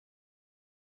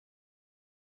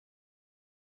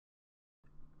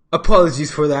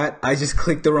Apologies for that. I just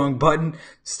clicked the wrong button.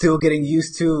 Still getting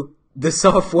used to the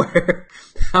software.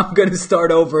 I'm gonna start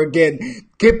over again.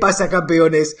 ¿Qué pasa,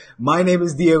 campeones? My name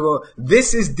is Diego.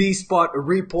 This is D-Spot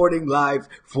reporting live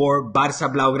for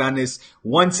Barça Blaugranes.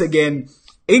 Once again,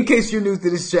 in case you're new to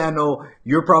this channel,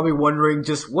 you're probably wondering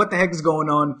just what the heck is going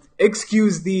on.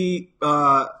 Excuse the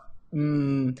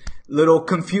little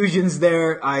confusions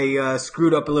there. I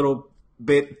screwed up a little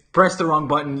bit, pressed the wrong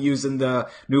button using the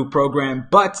new program.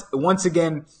 But once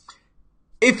again,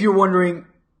 if you're wondering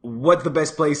what the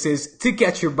best place is to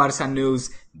catch your Barca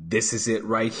news, this is it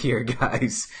right here,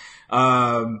 guys.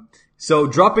 So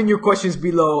drop in your questions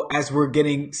below as we're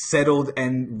getting settled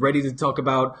and ready to talk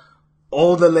about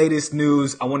all the latest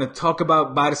news. I want to talk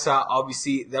about Barca.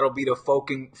 Obviously, that'll be the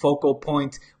focal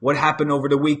point. What happened over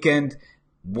the weekend?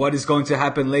 What is going to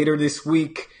happen later this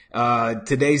week?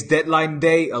 Today's deadline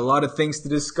day. A lot of things to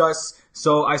discuss.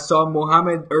 So I saw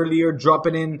Mohammed earlier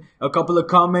dropping in a couple of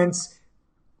comments.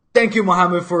 Thank you,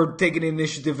 Mohammed, for taking the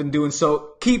initiative and doing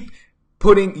so. Keep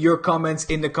putting your comments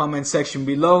in the comment section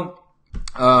below.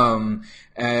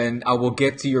 And I will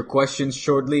get to your questions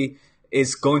shortly.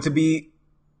 It's going to be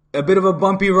a bit of a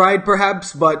bumpy ride,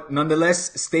 perhaps, but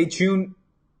nonetheless, stay tuned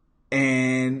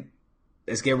and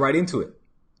let's get right into it.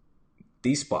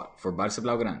 D-Spot for Barça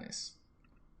Blaugranes.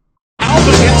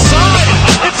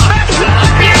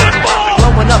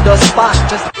 Blowing up the spot,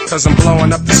 just cause I'm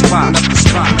blowing up the spot,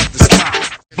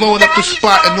 Blowing up the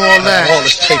spot and all that. All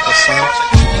this paper, son.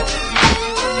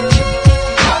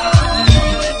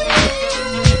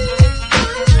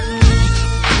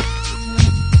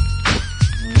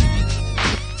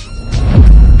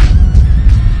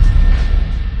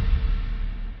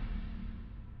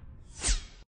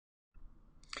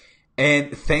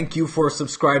 And thank you for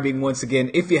subscribing once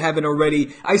again. If you haven't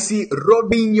already, I see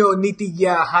Robinho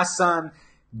Nitya Hassan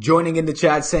joining in the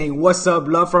chat saying, what's up,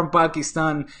 love from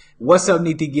Pakistan. What's up,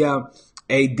 Nitya?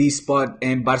 A D-Spot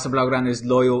and Barça Blaugranes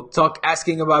loyal. Talk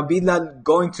asking about Bilal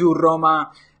going to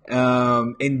Roma.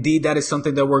 Indeed, that is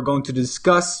something that we're going to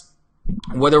discuss.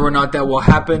 Whether or not that will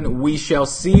happen, we shall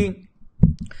see.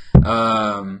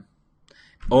 Omi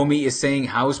is saying,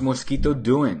 how's Mosquito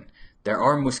doing? There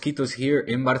are mosquitoes here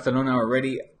in Barcelona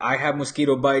already. I have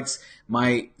mosquito bites.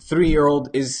 My 3-year-old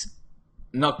is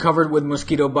not covered with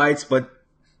mosquito bites, but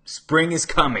spring is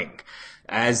coming,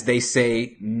 as they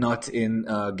say, not in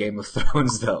Game of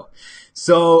Thrones though.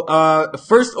 So,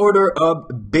 first order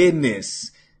of business.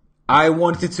 I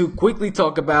wanted to quickly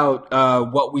talk about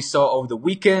what we saw over the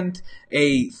weekend.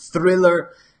 A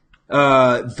thriller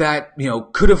that, you know,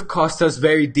 could have cost us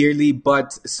very dearly,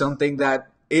 but something that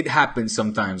it happens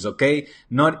sometimes, okay?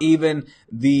 Not even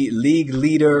the league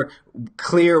leader,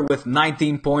 clear with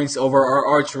 19 points over our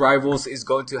arch rivals, is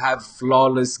going to have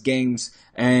flawless games.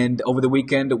 And over the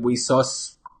weekend, we saw,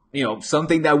 you know,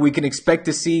 something that we can expect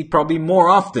to see probably more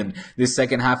often this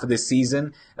second half of the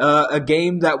season. A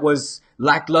game that was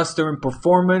lackluster in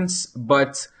performance,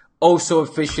 but also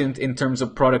efficient in terms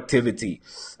of productivity.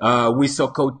 We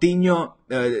saw Coutinho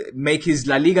make his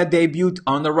La Liga debut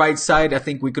on the right side. I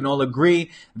think we can all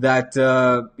agree that,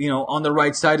 you know, on the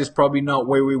right side is probably not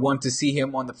where we want to see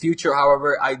him on the future.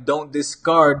 However, I don't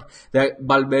discard that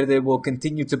Valverde will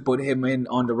continue to put him in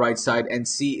on the right side and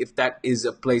see if that is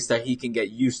a place that he can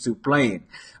get used to playing.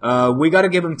 We got to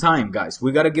give him time, guys.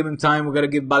 We got to give him time. We got to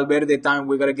give Valverde time.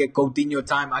 We got to get Coutinho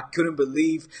time. I couldn't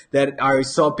believe that I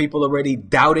saw people already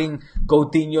doubting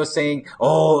Coutinho, saying,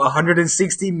 oh,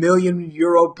 160 million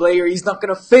euro player. He's not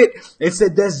going to fit. It's a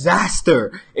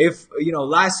disaster. If, you know,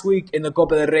 last week in the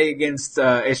Copa del Rey against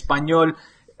Espanyol,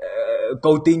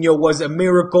 Coutinho was a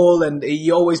miracle and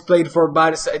he always played for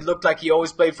Barça. It looked like he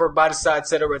always played for Barça,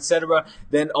 etc., etc.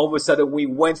 Then all of a sudden we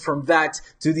went from that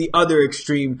to the other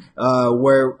extreme,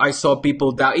 where I saw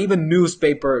people doubt, even news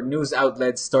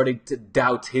outlets starting to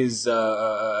doubt his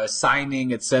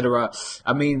signing, etc.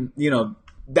 I mean, you know,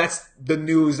 that's the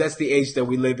news. That's the age that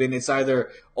we live in. It's either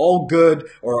all good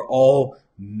or all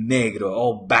negro,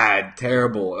 all bad,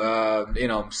 terrible. You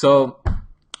know, so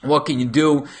what can you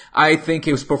do? I think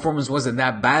his performance wasn't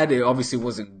that bad. It obviously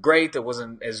wasn't great. It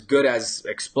wasn't as good as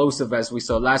explosive as we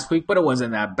saw last week, but it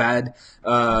wasn't that bad.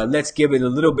 Let's give it a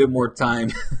little bit more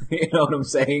time. You know what I'm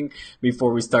saying?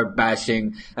 Before we start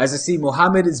bashing. As I see,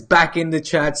 Mohammed is back in the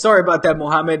chat. Sorry about that,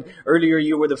 Mohammed. Earlier,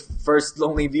 you were the first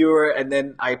lonely viewer, and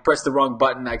then I pressed the wrong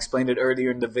button. I explained it earlier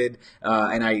in the vid,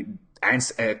 and I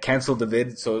canceled the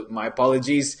vid, so my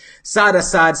apologies. Sad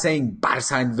saying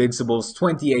Barça Invincibles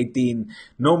 2018.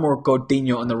 No more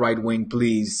Coutinho on the right wing,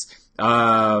 please.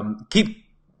 Keep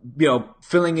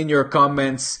filling in your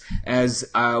comments as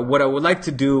what I would like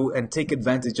to do and take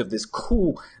advantage of this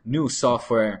cool new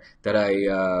software that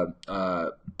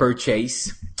I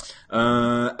purchase.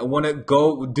 I want to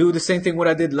go do the same thing what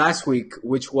I did last week,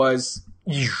 which was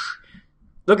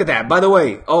look at that. By the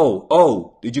way,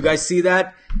 did you guys see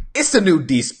that? It's the new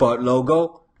D-Spot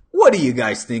logo. What do you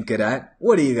guys think of that?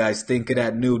 What do you guys think of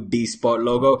that new D-Spot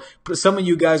logo? Some of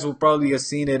you guys will probably have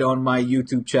seen it on my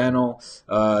YouTube channel,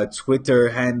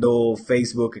 Twitter handle,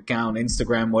 Facebook account,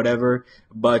 Instagram, whatever.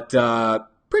 But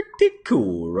pretty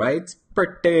cool, right?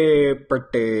 Pretty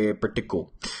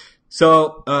cool.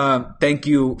 So thank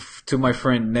you to my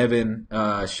friend Nevin.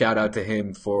 Shout out to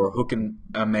him for hooking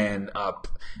a man up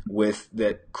with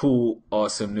that cool,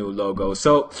 awesome new logo.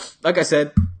 So, like I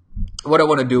said, what I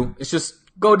want to do is just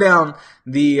go down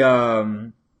the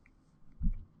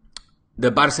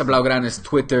Barça Blaugrane's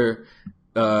Twitter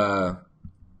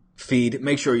feed.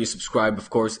 Make sure you subscribe, of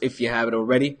course, if you haven't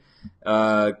already,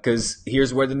 because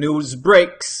here's where the news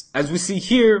breaks. As we see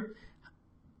here,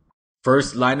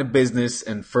 first line of business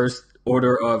and first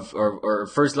order of or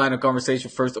first line of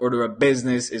conversation, first order of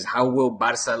business is how will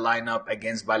Barça line up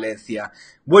against Valencia?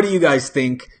 What do you guys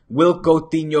think? Will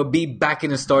Coutinho be back in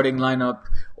the starting lineup,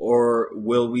 or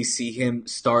will we see him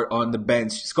start on the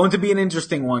bench? It's going to be an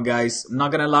interesting one, guys. I'm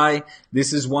not gonna lie.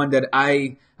 This is one that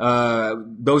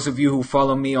those of you who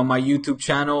follow me on my YouTube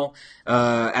channel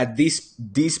at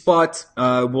D-Spot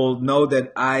will know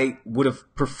that I would have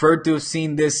preferred to have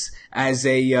seen this as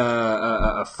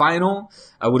a final.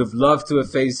 I would have loved to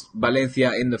have faced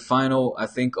Valencia in the final. I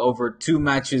think over 2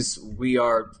 matches we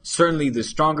are certainly the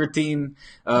stronger team,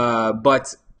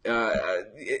 but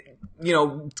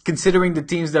considering the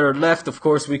teams that are left, of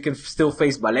course, we can still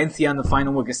face Valencia in the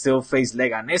final. We can still face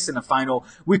Leganés in the final.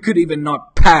 We could even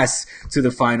not pass to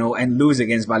the final and lose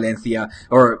against Valencia.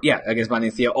 Against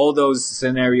Valencia. All those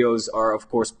scenarios are, of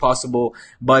course, possible.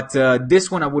 But this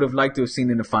one I would have liked to have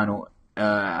seen in the final.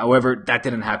 However, that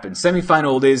didn't happen.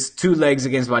 Semi-final is 2 legs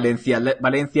against Valencia.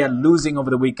 Valencia losing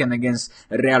over the weekend against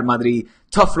Real Madrid.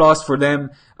 Tough loss for them.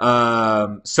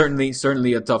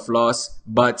 Certainly a tough loss.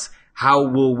 But how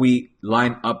will we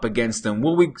line up against them?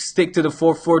 Will we stick to the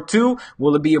 4-4-2?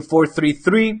 Will it be a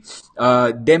 4-3-3?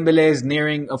 Dembele is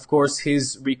nearing, of course,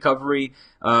 his recovery.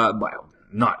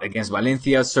 Not against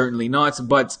Valencia, certainly not.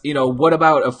 But, what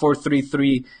about a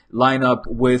 4-3-3 lineup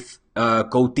with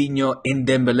Coutinho in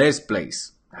Dembele's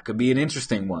place? That could be an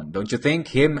interesting one, don't you think?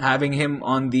 Having him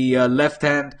on the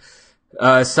left-hand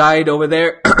side over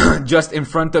there, just in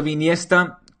front of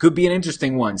Iniesta, could be an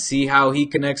interesting one. See how he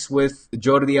connects with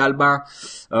Jordi Alba.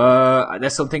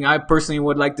 That's something I personally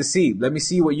would like to see. Let me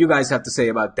see what you guys have to say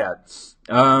about that.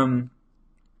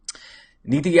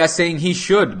 Nitya saying he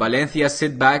should. Valencia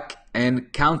sit back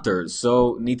and counter.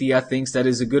 So Nitya thinks that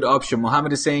is a good option.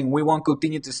 Mohammed is saying we want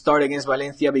Coutinho to start against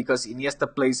Valencia because Iniesta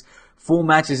plays full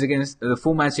match against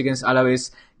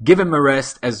Alaves. Give him a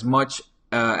rest as much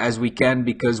as we can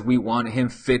because we want him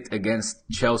fit against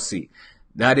Chelsea.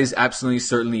 That is absolutely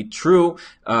certainly true.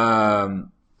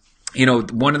 One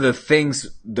of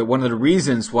the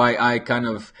reasons why I kind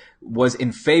of was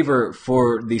in favor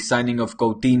for the signing of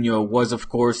Coutinho was, of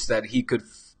course, that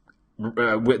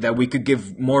that we could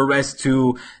give more rest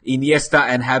to Iniesta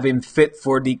and have him fit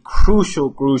for the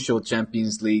crucial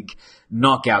Champions League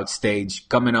knockout stage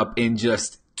coming up in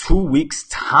just 2 weeks'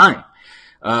 time.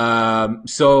 I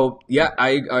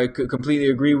completely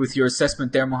agree with your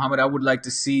assessment there, Mohammed. I would like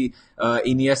to see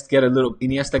Iniesta get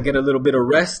a little bit of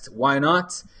rest. Why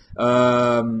not?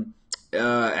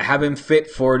 Have him fit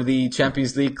for the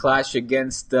Champions League clash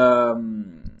against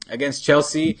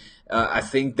Chelsea. I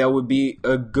think that would be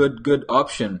a good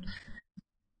option.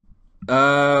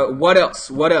 What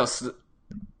else?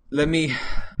 Let me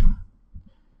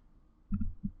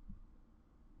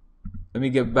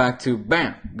get back to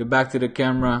the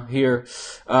camera here.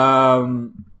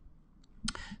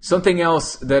 Something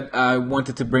else that I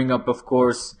wanted to bring up, of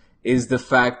course, is the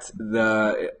fact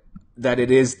that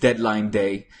it is deadline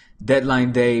day.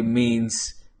 Deadline day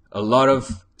means a lot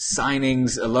of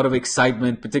signings, a lot of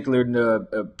excitement, particularly in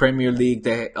the Premier League.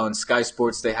 On Sky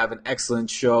Sports, they have an excellent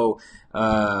show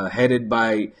headed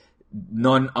by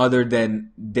none other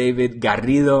than David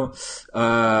Garrido,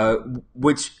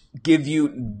 which give you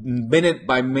minute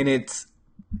by minute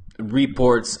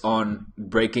reports on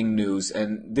breaking news.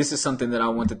 And this is something that I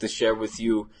wanted to share with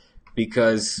you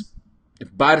because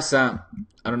Barça,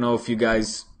 I don't know if you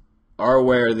guys are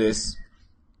aware of this,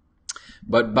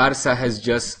 but Barça has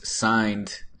just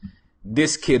signed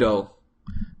this kiddo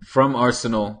from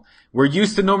Arsenal. We're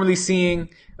used to normally seeing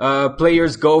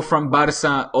players go from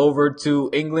Barça over to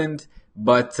England,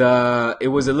 But it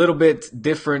was a little bit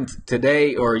different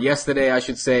today, or yesterday, I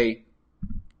should say.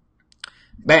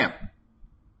 Bam!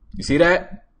 You see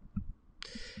that?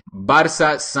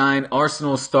 Barça signed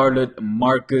Arsenal starlet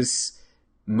Marcus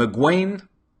McGuane.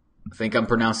 I think I'm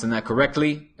pronouncing that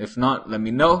correctly. If not, let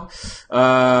me know.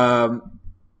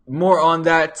 More on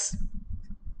that.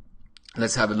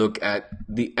 Let's have a look at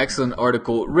the excellent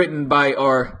article written by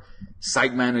our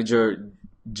site manager,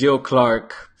 Jill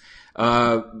Clark.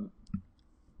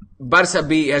 Barça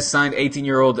B has signed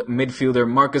 18-year-old midfielder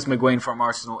Marcus McGuane from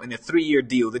Arsenal in a 3-year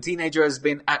deal. The teenager has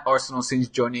been at Arsenal since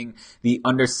joining the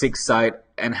under-6 side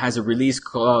and has a release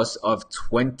clause of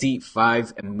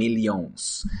 25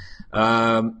 millions.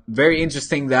 Very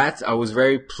interesting that. I was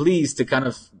very pleased to kind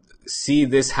of see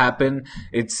this happen.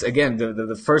 It's, again,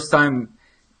 the first time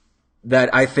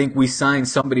that I think we signed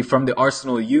somebody from the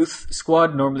Arsenal youth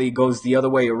squad. Normally it goes the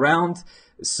other way around.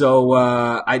 So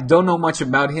I don't know much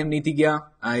about him, Nitigia.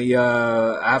 I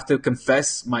have to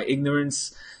confess my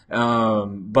ignorance.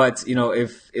 But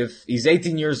if he's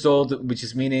 18 years old,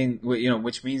 which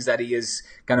means that he is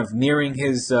kind of nearing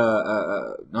his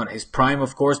not his prime,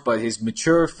 of course, but his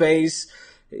mature phase.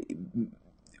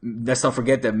 Let's not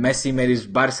forget that Messi made his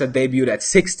Barca debut at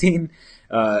 16.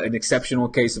 An exceptional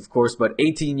case, of course, but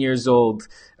 18 years old.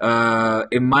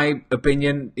 In my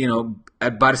opinion,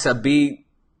 at Barca B,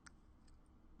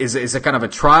 is a kind of a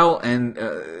trial, and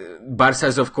Barca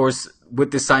is, of course, with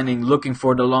the signing, looking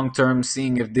for the long term,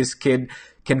 seeing if this kid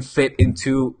can fit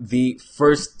into the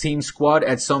first team squad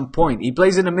at some point. He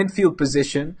plays in a midfield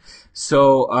position,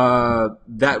 so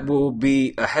that will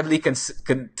be a heavily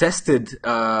contested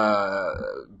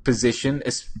position,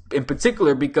 in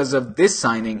particular because of this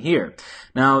signing here.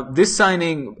 Now, this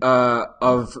signing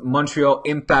of Montreal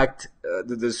Impact,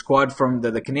 the squad from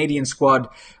the Canadian squad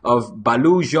of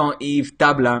Balou Jean-Yves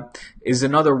Tabla, is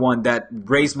another one that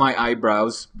raised my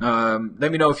eyebrows.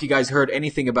 Let me know if you guys heard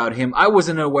anything about him. I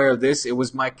wasn't aware of this. It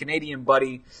was my Canadian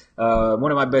buddy,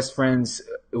 one of my best friends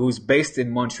who's based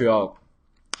in Montreal.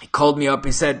 He called me up.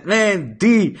 He said, "Man,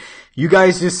 D, you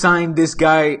guys just signed this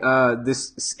guy,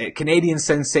 this Canadian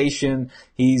sensation.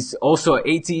 He's also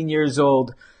 18 years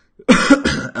old."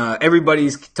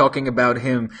 Everybody's talking about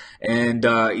him, and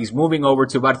he's moving over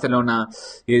to Barcelona.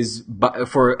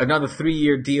 For another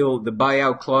 3-year deal. The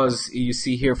buyout clause you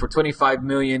see here for 25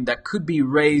 million that could be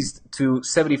raised to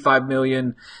 75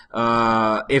 million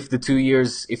if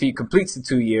he completes the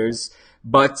 2 years.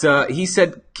 But he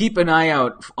said, keep an eye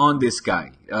out on this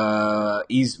guy.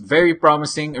 He's very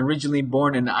promising. Originally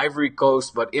born in the Ivory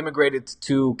Coast, but immigrated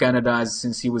to Canada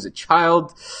since he was a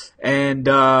child, and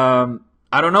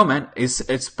I don't know, man.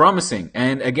 It's promising.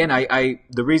 And again,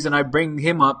 the reason I bring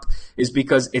him up is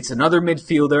because it's another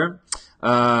midfielder.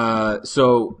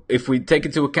 So if we take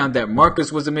into account that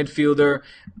Marcus was a midfielder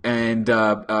and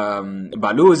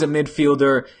Balou is a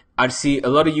midfielder, I see a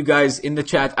lot of you guys in the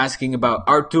chat asking about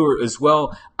Artur as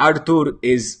well. Artur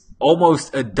is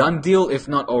almost a done deal, if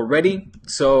not already.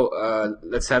 So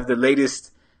let's have the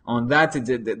latest on that.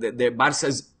 The Barca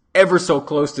is ever so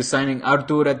close to signing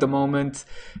Artur at the moment.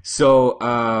 So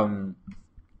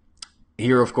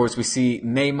here, of course, we see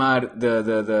Neymar,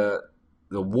 the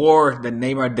war that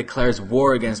Neymar declares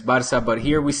war against Barca. But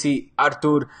here we see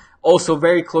Artur also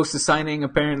very close to signing,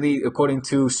 apparently, according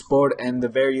to Sport and the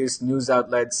various news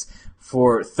outlets,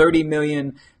 for 30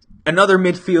 million. Another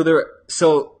midfielder.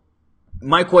 So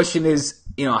my question is,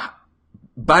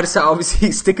 Barca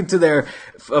obviously sticking to their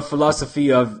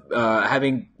philosophy of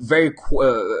having very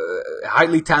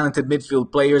highly talented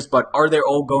midfield players, but are they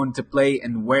all going to play,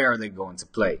 and where are they going to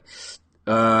play?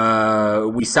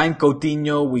 We signed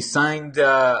Coutinho. We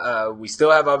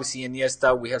still have obviously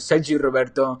Iniesta. We have Sergio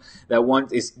Roberto that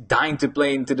is dying to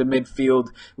play into the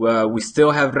midfield. We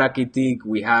still have Rakitic.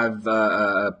 We have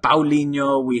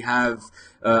Paulinho. We have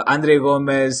Andre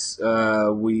Gomez.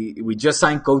 We just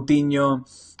signed Coutinho.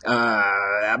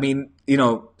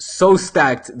 So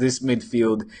stacked, this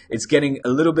midfield. It's getting a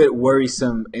little bit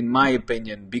worrisome, in my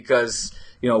opinion, because,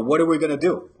 what are we going to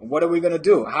do? What are we going to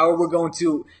do? How are we going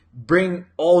to bring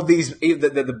all these,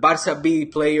 the Barca B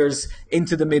players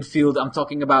into the midfield? I'm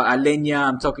talking about Alenya.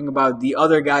 I'm talking about the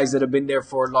other guys that have been there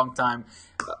for a long time.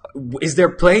 Is there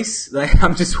place?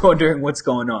 I'm just wondering what's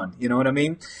going on. You know what I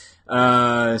mean?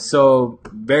 So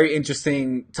very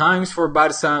interesting times for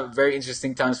Barca, very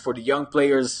interesting times for the young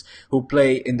players who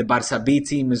play in the Barca B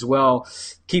team as well.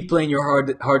 Keep playing your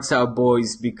hearts out,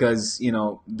 boys, because,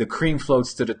 the cream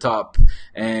floats to the top,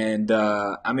 and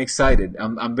I'm excited.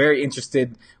 I'm very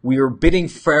interested. We are bidding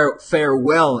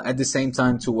farewell at the same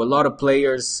time to a lot of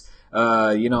players.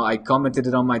 I commented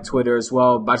it on my Twitter as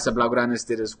well. Barça Blaugranes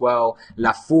did as well.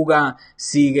 La fuga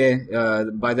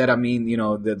sigue. By that I mean,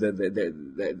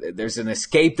 there's an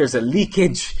escape, there's a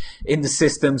leakage in the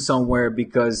system somewhere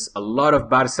because a lot of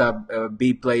Barça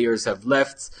B players have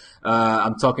left.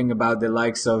 I'm talking about the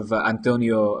likes of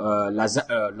Antonio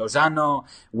Lozano,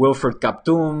 Wilfred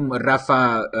Kaptoum,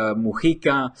 Rafa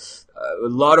Mujica. A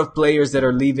lot of players that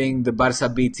are leaving the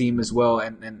Barça B team as well,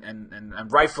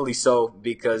 and rightfully so,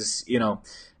 because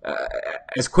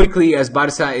as quickly as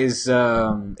Barça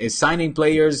is signing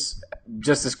players,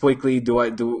 just as quickly do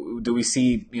we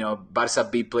see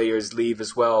Barça B players leave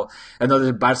as well.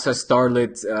 Another Barça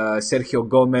starlet, Sergio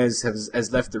Gomez,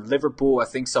 has left Liverpool. I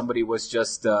think somebody was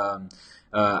just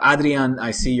Adrian. I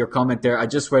see your comment there. I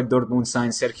just read Dortmund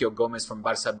signed Sergio Gomez from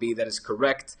Barça B. That is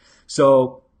correct.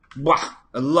 So. Wow,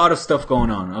 a lot of stuff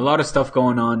going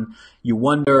on. You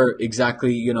wonder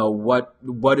exactly,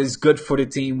 what is good for the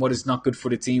team, what is not good for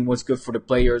the team, what's good for the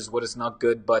players, what is not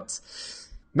good. But,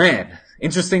 man,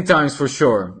 interesting times for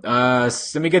sure.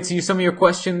 Let me get to you some of your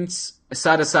questions.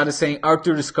 Sada saying,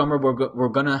 Arthur Discover, we're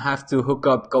gonna have to hook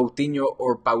up Coutinho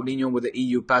or Paulinho with the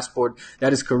EU passport.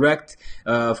 That is correct.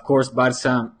 Of course,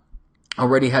 Barça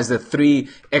already has the 3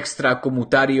 extra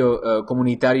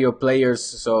comunitario players,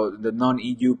 so the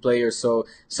non-EU players. So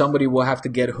somebody will have to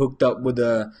get hooked up with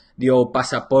the old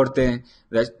pasaporte.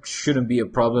 That shouldn't be a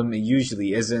problem. It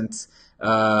usually isn't.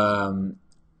 On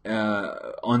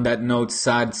that note,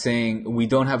 Sad saying, we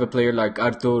don't have a player like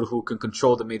Artur who can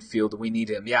control the midfield. We need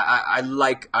him. Yeah, I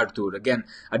like Artur. Again,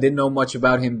 I didn't know much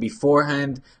about him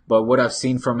beforehand, but what I've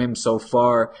seen from him so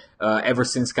far, ever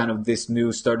since kind of this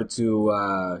news started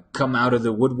to come out of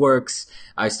the woodworks,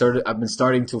 I've been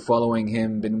starting to following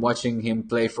him, been watching him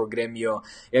play for Gremio.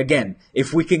 Again,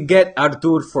 if we can get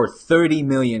Artur for 30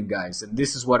 million, guys, and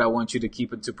this is what I want you to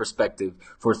keep into perspective,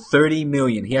 for 30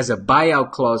 million, he has a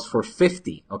buyout clause for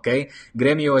 50, okay?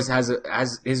 Gremio has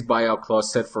his buyout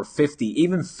clause set for 50.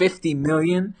 Even 50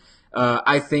 million,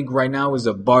 I think right now is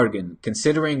a bargain,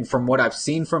 considering from what I've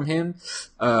seen from him.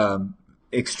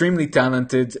 Extremely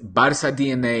talented, Barça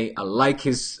DNA. I like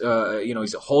his,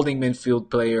 he's a holding midfield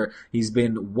player. He's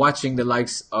been watching the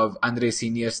likes of Andres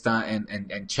Iniesta and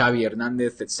Xavi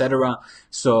Hernandez, etc.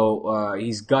 So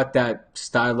he's got that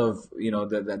style of,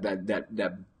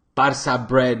 that Barça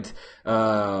bred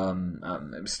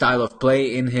style of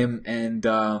play in him, and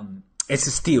it's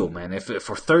a steal, man. If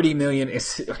for 30 million,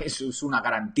 it's una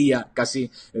garantía, casi.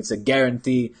 It's a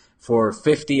guarantee. For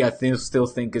 50, I still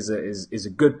think is a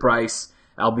good price.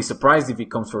 I'll be surprised if he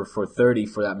comes for 30,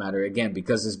 for that matter, again,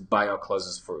 because his buyout clause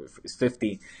is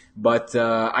 50. But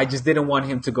I just didn't want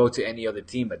him to go to any other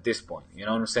team at this point. You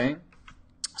know what I'm saying?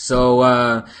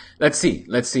 So let's see.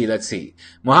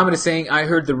 Mohammed is saying, I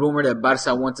heard the rumor that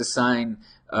Barça want to sign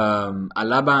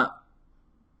Alaba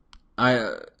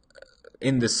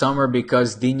in the summer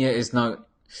because Digne is not.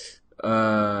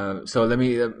 So let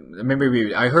me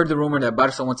read. I heard the rumor that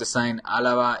Barça wants to sign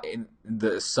Alaba in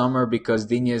the summer because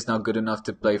Digne is not good enough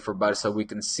to play for Barça. We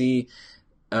can see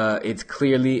it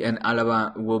clearly, and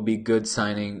Alaba will be good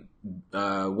signing.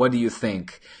 What do you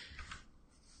think?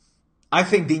 I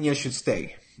think Digne should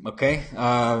stay. Okay,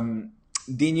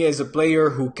 Digne is a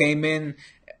player who came in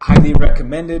highly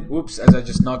recommended. Whoops! As I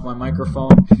just knocked my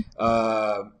microphone.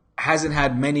 Hasn't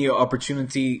had many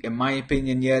opportunity, in my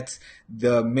opinion, yet.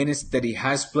 The minutes that he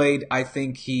has played, I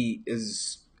think he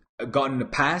has gotten a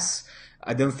pass.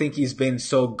 I don't think he's been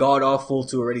so god awful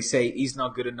to already say he's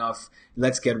not good enough.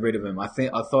 Let's get rid of him. I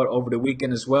thought over the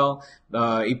weekend as well,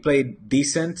 he played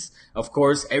decent. Of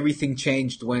course, everything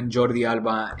changed when Jordi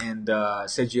Alba and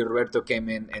Sergio Roberto came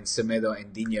in, and Semedo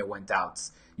and Digne went out.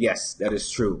 Yes, that is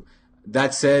true.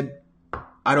 That said,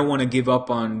 I don't want to give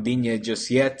up on Digne just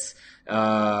yet.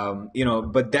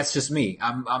 But that's just me.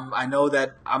 I know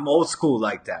that I'm old school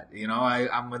like that.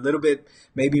 I'm a little bit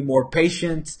maybe more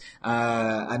patient.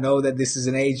 I know that this is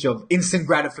an age of instant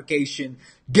gratification.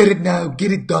 Get it now,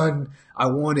 get it done. I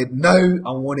want it now.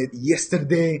 I want it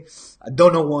yesterday. I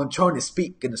don't know why I'm trying to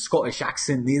speak in a Scottish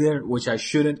accent neither, which I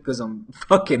shouldn't because I'm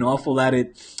fucking awful at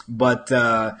it. But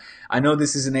I know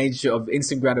this is an age of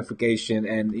instant gratification,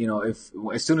 and if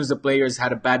as soon as the players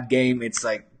had a bad game, it's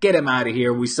like, get him out of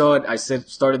here. We saw it. I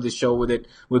started the show with it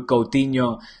with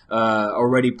Coutinho.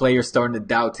 Already players starting to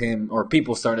doubt him, or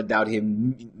people starting to doubt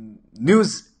him.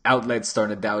 News outlets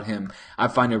starting to doubt him. I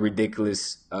find it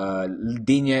ridiculous.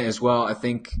 Digne as well, I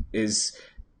think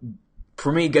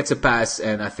for me, gets a pass,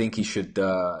 and I think he should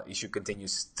continue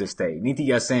to stay.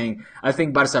 Nitiya saying, I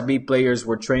think Barça B players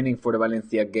were training for the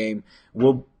Valencia game.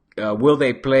 Will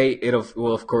they play? It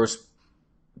will of course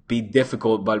be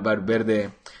difficult. Valverde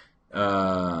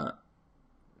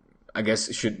I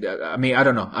guess should I mean I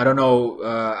don't know.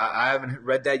 I haven't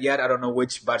read that yet. I don't know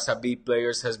which Barça B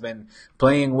players has been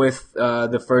playing with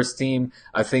the first team.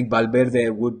 I think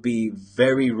Valverde would be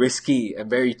very risky and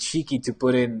very cheeky to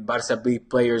put in Barça B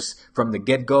players from the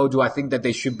get go. Do I think that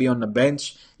they should be on the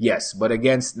bench? Yes, but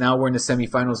against now we're in the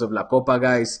semifinals of La Copa,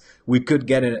 guys. We could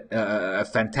get a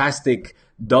fantastic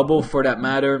double for that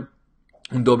matter.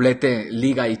 Un doblete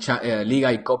Liga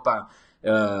y Copa.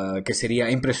 Que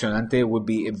sería impresionante, would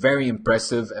be very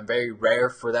impressive and very rare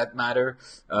for that matter.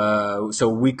 So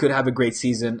we could have a great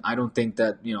season. I don't think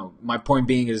that, my point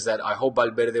being is that I hope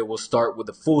Valverde will start with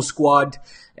a full squad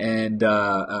and,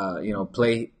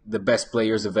 play the best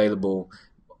players available.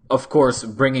 Of course,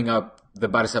 bringing up the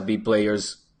Barça B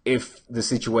players if the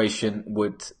situation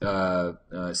would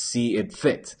see it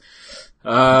fit.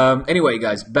 Anyway,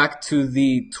 guys, back to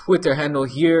the Twitter handle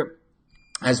here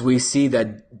as we see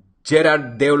that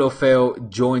Gerard Deulofeu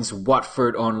joins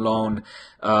Watford on loan.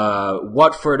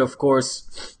 Watford, of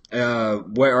course,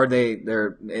 where are they?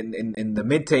 They're in the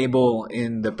mid-table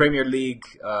in the Premier League.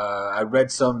 I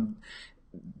read some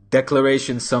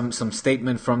declaration, some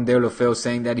statement from Deulofeu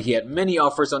saying that he had many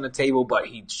offers on the table, but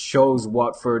he chose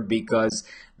Watford because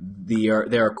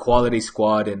they're a quality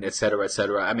squad and et cetera, et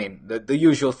cetera. I mean, the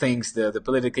usual things, the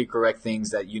politically correct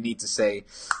things that you need to say.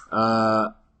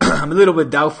 I'm a little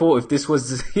bit doubtful if this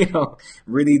was,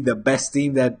 really the best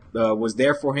team that was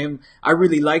there for him. I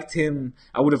really liked him.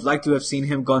 I would have liked to have seen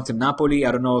him gone to Napoli.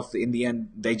 I don't know if in the end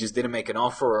they just didn't make an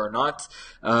offer or not.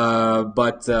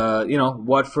 But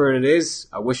Watford it is.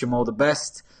 I wish him all the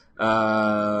best. It's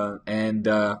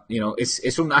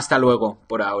un hasta luego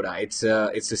por ahora. It's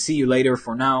a see you later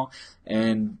for now.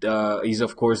 And he's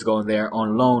of course going there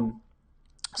on loan.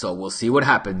 So we'll see what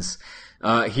happens.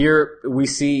 Here we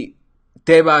see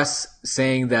Tebas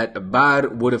saying that VAR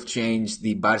would have changed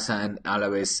the Barça and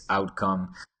Alaves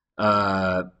outcome.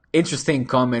 Interesting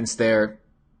comments there.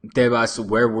 Tebas,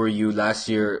 where were you last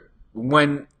year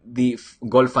when the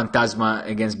Gol Fantasma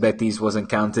against Betis wasn't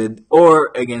counted,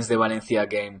 or against the Valencia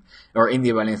game, or in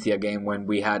the Valencia game when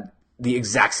we had the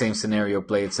exact same scenario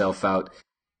play itself out?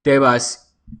 Tebas,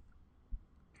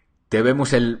 te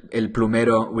vemos el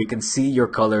plumero. We can see your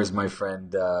colors, my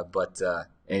friend.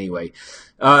 Anyway,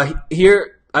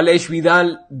 here Aleix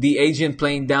Vidal, the agent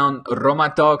playing down Roma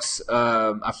talks.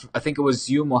 I think it was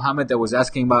you, Mohammed, that was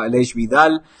asking about Aleix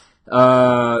Vidal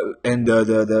and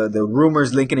the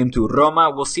rumors linking him to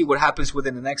Roma. We'll see what happens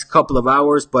within the next couple of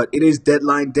hours, but it is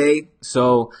deadline day.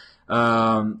 So,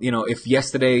 if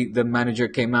yesterday the manager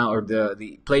came out or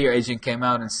the player agent came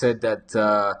out and said that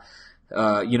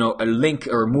a link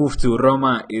or a move to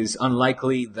Roma is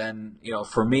unlikely, then,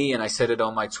 for me, and I said it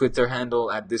on my Twitter handle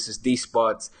at This Is D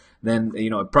Spots, then,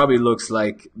 it probably looks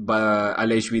like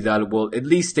Aleix Vidal will at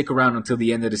least stick around until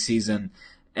the end of the season.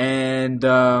 And,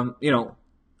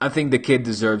 I think the kid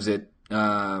deserves it.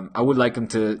 I would like him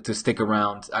to stick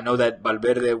around. I know that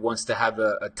Valverde wants to have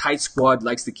a tight squad,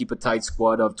 likes to keep a tight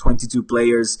squad of 22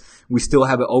 players. We still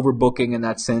have an overbooking in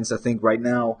that sense, I think, right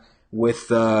now. With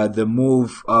the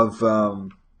move of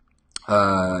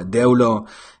Deulo,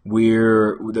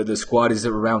 the squad is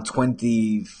around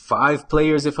 25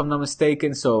 players, if I'm not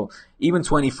mistaken. So even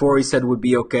 24, he said, would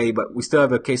be okay, but we still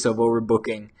have a case of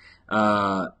overbooking.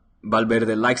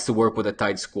 Valverde likes to work with a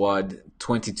tight squad.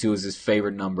 22 is his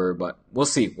favorite number, but we'll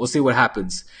see. We'll see what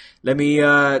happens. Let me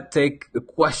take a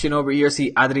question over here.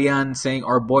 See Adrian saying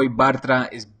our boy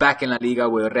Bartra is back in La Liga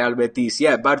with Real Betis.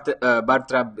 Yeah,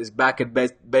 Bartra is back at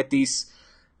Betis.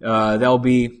 That'll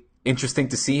be interesting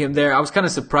to see him there. I was kind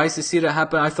of surprised to see that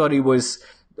happen. I thought he was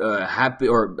happy,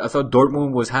 or I thought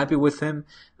Dortmund was happy with him.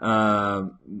 I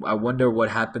wonder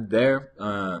what happened there.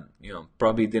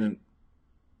 Probably didn't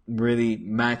really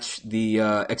match the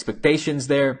expectations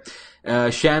there.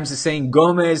 Shams is saying,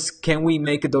 Gomez, can we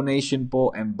make a donation,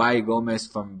 Paul, and buy Gomez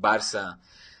from Barça?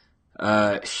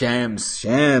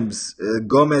 Shams,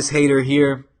 Gomez hater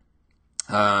here.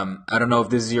 I don't know if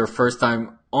this is your first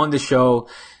time on the show,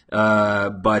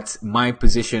 but my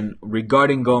position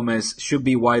regarding Gomez should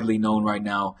be widely known right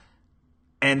now.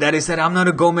 And that is that I'm not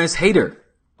a Gomez hater.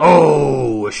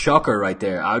 Oh, a shocker right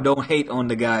there. I don't hate on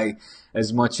the guy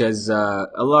as much as a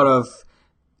lot of,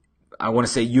 I want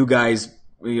to say you guys,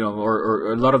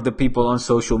 or a lot of the people on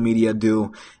social media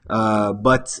do.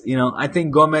 But I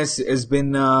think Gomez has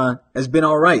been all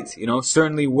right.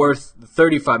 Certainly worth the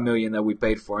 35 million that we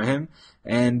paid for him.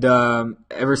 And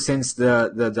ever since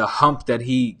the hump that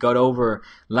he got over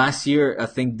last year, I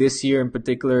think this year in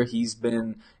particular, he's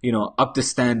been, up to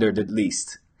standard at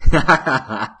least.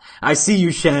 I see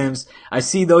you, Shams. I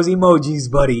see those emojis,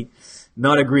 buddy.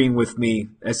 Not agreeing with me.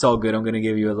 It's all good. I'm going to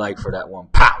give you a like for that one.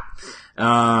 Pow!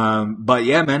 But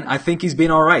yeah, man, I think he's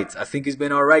been all right. I think he's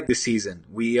been all right this season.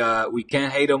 We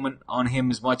can't hate on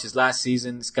him as much as last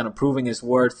season. He's kind of proving his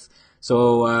worth.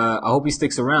 So I hope he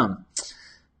sticks around.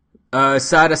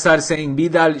 Sara saying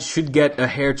Vidal should get a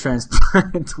hair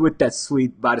transplant with that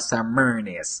sweet Barça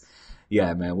Mernes.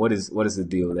 Yeah, man, what is the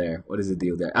deal there? What is the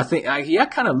deal there? I think he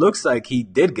kind of looks like he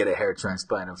did get a hair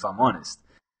transplant, if I'm honest.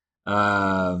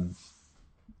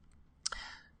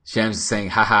 Shams is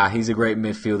saying, haha, he's a great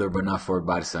midfielder, but not for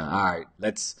Barca. All right,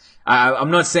 I'm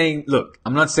not saying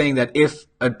that if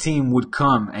a team would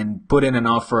come and put in an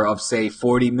offer of, say,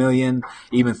 40 million,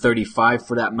 even 35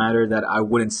 for that matter, that I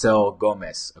wouldn't sell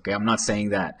Gomez. Okay, I'm not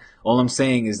saying that. All I'm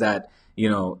saying is that,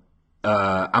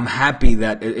 I'm happy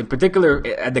that, in particular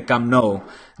at the Camp Nou,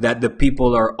 that the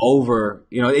people are over.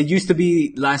 It used to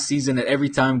be last season that every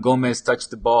time Gomez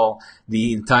touched the ball,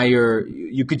 you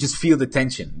could just feel the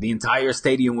tension. The entire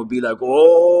stadium would be like,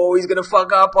 "Oh, he's gonna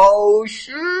fuck up! Oh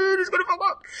shit, he's gonna fuck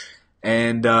up!"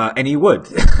 And he would.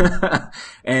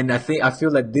 And I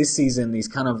feel like this season these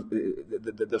kind of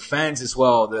the fans as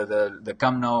well, the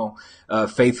Camp Nou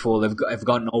faithful have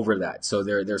gotten over that, so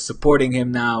they're supporting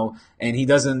him now, and he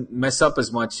doesn't mess up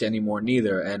as much anymore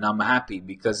neither. And I'm happy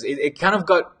because it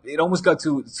almost got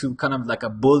to kind of like a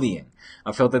bullying.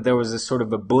 I felt that there was a sort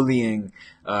of a bullying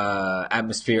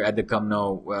atmosphere at the Camp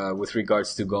Nou with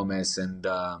regards to Gomez, and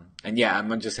yeah,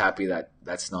 I'm just happy that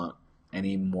that's not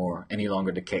any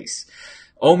longer the case.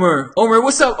 Omer,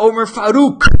 what's up, Omer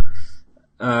Farouk?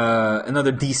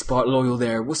 Another D-Spot loyal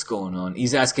there. What's going on?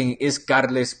 He's asking, is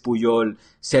Carles Puyol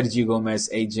Sergi Gomez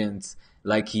agent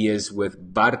like he is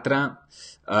with Bartra?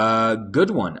 Good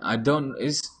one. I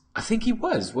think he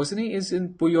wasn't he?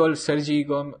 Isn't Puyol Sergio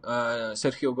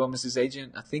Gomez's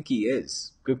agent? I think he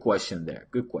is. Good question there.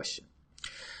 Good question.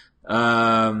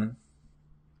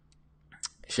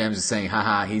 Shams is saying,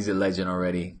 haha, he's a legend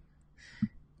already.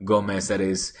 Gomez, that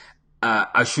is.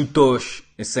 Ashutosh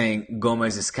is saying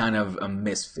Gomez is kind of a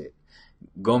misfit.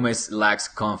 Gomez lacks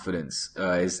confidence,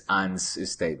 is An's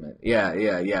statement.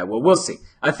 Yeah. Well, we'll see.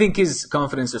 I think his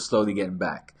confidence is slowly getting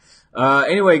back.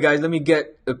 Anyway, guys, let me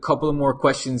get a couple of more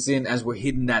questions in as we're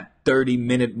hitting that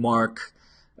 30-minute mark.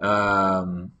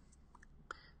 Pop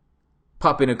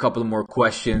in a couple of more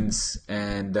questions,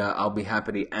 and I'll be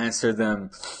happy to answer them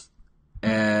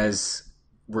as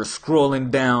we're scrolling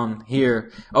down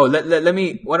here. Oh, let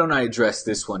me. Why don't I address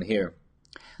this one here?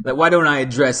 Why don't I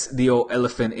address the old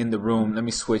elephant in the room? Let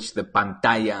me switch the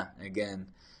pantalla again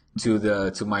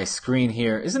to my screen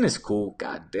here. Isn't this cool?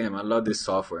 God damn, I love this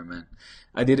software, man.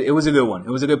 It was a good one.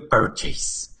 It was a good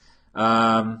purchase.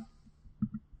 So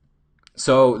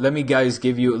let me, guys,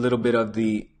 give you a little bit of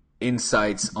the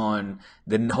insights on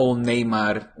the whole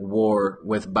Neymar war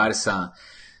with Barca.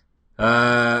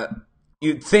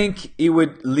 You'd think he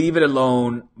would leave it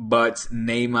alone, but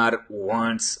Neymar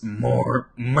wants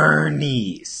more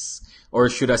monies. Or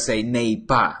should I say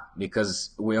Neypa,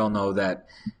 because we all know that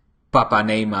Papa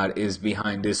Neymar is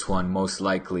behind this one, most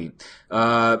likely.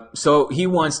 So he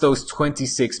wants those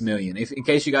 26 million. In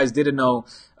case you guys didn't know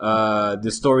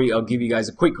the story, I'll give you guys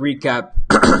a quick recap.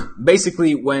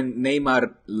 Basically, when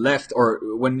Neymar left, or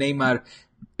when Neymar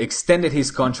extended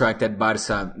his contract at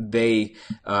Barca, they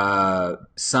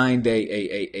signed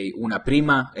una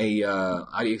prima,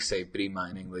 how do you say prima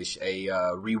in English? A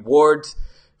reward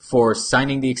for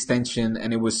signing the extension,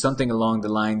 and it was something along the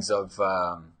lines of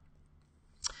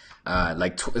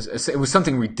it was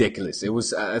something ridiculous. It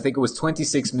was I think it was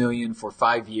 26 million for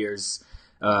 5 years.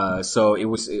 So it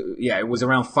was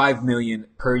around 5 million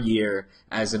per year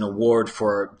as an award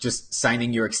for just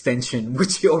signing your extension,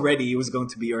 which he was going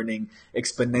to be earning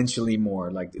exponentially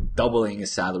more, like doubling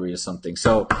his salary or something.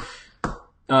 So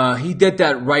he did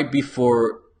that right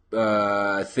before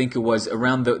I think it was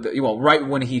around right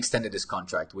when he extended his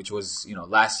contract, which was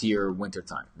last year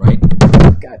wintertime, right?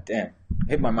 God damn,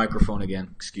 hit my microphone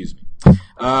again. Excuse me.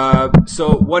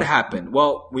 So what happened?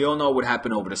 Well, we all know what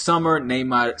happened over the summer.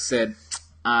 Neymar said,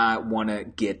 I want to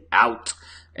get out,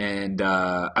 and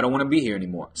I don't want to be here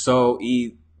anymore. So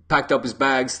he packed up his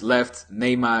bags, left.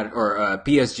 Neymar, or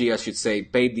PSG, I should say,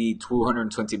 paid the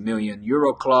 220 million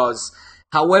euro clause.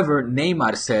 However,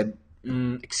 Neymar said,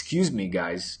 excuse me,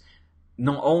 guys,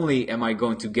 not only am I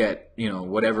going to get,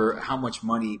 how much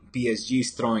money PSG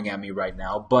is throwing at me right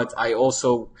now, but I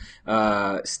also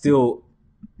still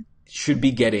should be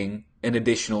getting an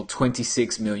additional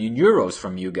 26 million euros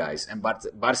from you guys. And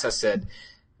Barca said,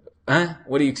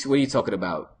 what are you talking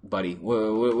about, buddy?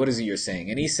 What is it you're saying?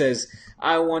 And he says,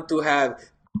 I want to have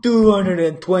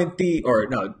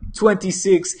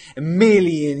 26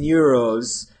 million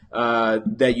euros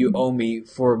that you owe me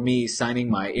for me signing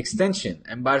my extension.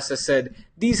 And Barca said,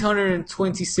 these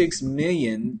 126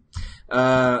 million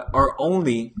are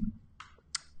only,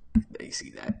 you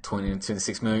see that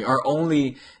 26 million are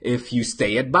only if you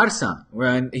stay at Barca.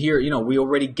 And here, we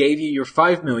already gave you your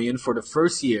 5 million for the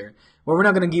first year. Well, we're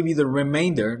not going to give you the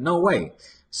remainder. No way.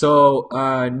 So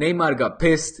Neymar got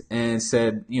pissed and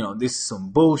said, this is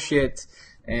some bullshit,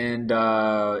 and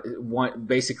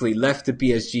basically left the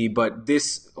PSG. But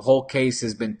this whole case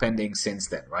has been pending since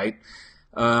then, right?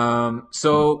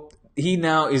 So he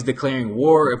now is declaring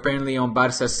war apparently on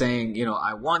Barca, saying,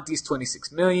 I want these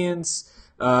 26 millions.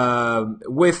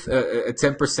 With a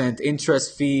 10%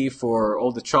 interest fee for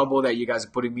all the trouble that you guys are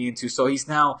putting me into. So he's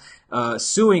now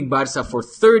suing Barca for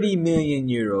 30 million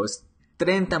euros,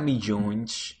 30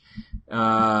 millones.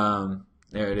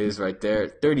 There it is right there,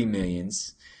 30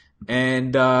 millions.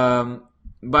 And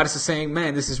Barca saying,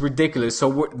 man, this is ridiculous.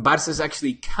 So Barca's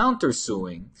actually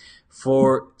countersuing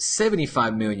for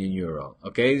 75 million euro.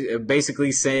 Okay,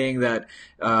 basically saying that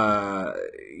Neymar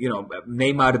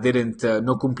didn't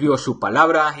no cumplió su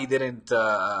palabra. He didn't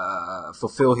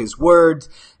fulfill his word,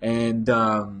 and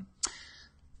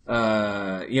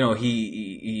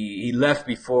he left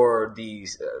before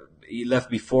these. He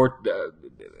left before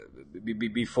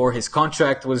his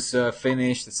contract was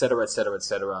finished, etc., etc.,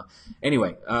 etc.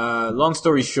 Anyway, long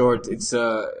story short, it's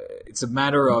a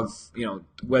matter of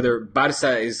whether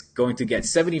Barca is going to get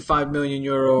 75 million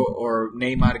euro or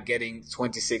Neymar getting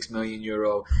 26 million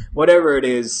euro. Whatever it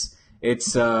is,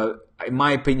 it's in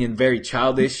my opinion very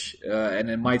childish, and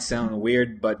it might sound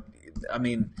weird, but I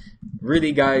mean,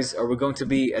 really, guys, are we going to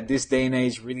be at this day and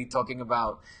age really talking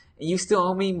about? You still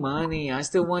owe me money. I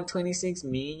still want 26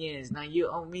 millions. Now you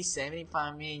owe me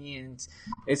 75 millions.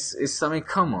 It's I mean,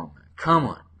 come on.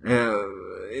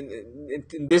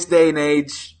 In this day and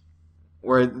age,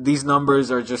 where these numbers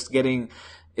are just getting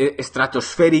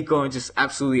stratospherical and just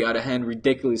absolutely out of hand,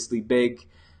 ridiculously big,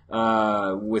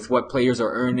 with what players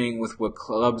are earning, with what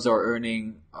clubs are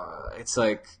earning, it's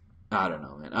like, I don't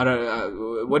know, man.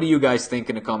 What do you guys think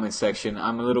in the comment section?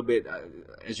 I'm a little bit,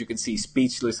 as you can see,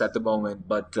 speechless at the moment.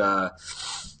 But I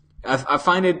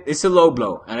find it's a low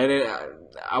blow, and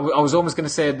I was almost gonna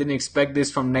say I didn't expect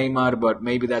this from Neymar, but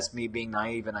maybe that's me being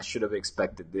naive, and I should have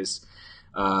expected this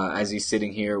as he's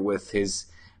sitting here with his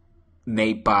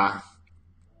Nepa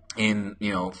in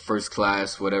first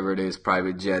class, whatever it is,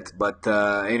 private jet. But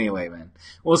anyway, man,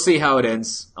 we'll see how it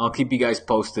ends. I'll keep you guys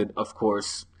posted, of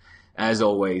course. As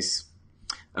always,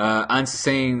 Ansa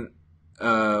saying,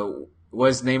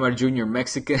 was Neymar Jr.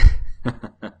 Mexican?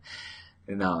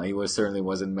 No, he certainly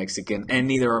wasn't Mexican, and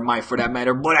neither am I for that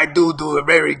matter, but I do a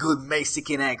very good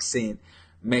Mexican accent.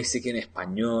 Mexican,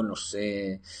 español, no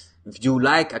sé. If you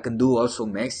like, I can do also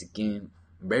Mexican.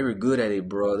 Very good at it,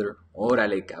 brother.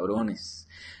 Órale, cabrones.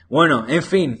 Bueno, en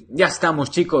fin, ya estamos,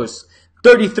 chicos.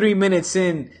 33 minutes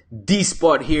in,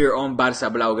 D-Spot here on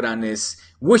Barça Blaugranes.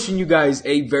 Wishing you guys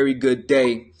a very good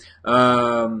day.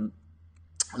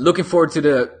 Looking forward to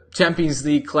the Champions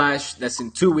League clash. That's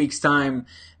in 2 weeks' time.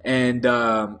 And,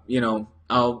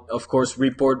 I'll, of course,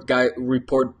 report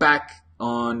back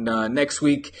on next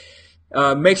week.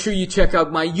 Make sure you check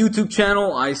out my YouTube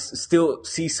channel. I still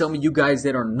see some of you guys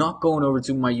that are not going over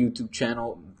to my YouTube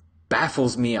channel.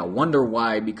 Baffles me. I wonder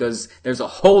why, because there's a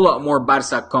whole lot more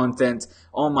Barca content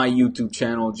on my YouTube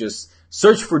channel. Just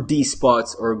search for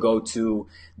D-Spots or go to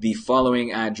the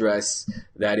following address.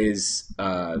 That is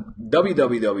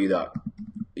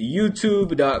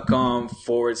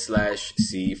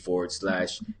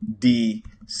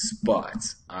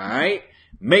www.youtube.com/C/D-Spots. All right?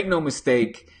 Make no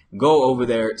mistake. Go over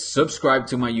there, subscribe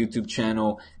to my YouTube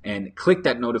channel, and click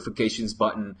that notifications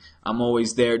button. I'm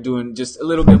always there doing just a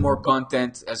little bit more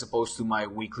content as opposed to my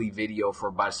weekly video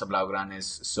for Barça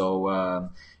Blaugranes. So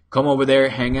come over there,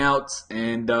 hang out,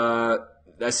 and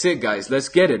that's it, guys. Let's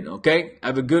get it, okay?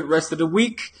 Have a good rest of the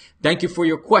week. Thank you for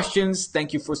your questions.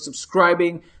 Thank you for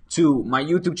subscribing to my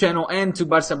YouTube channel and to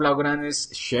Barça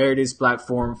Blaugranes. Share this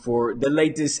platform for the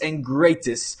latest and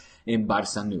greatest in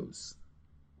Barça news.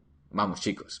 Vamos,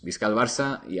 chicos. Visca el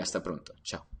Barça y hasta pronto.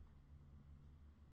 Chao.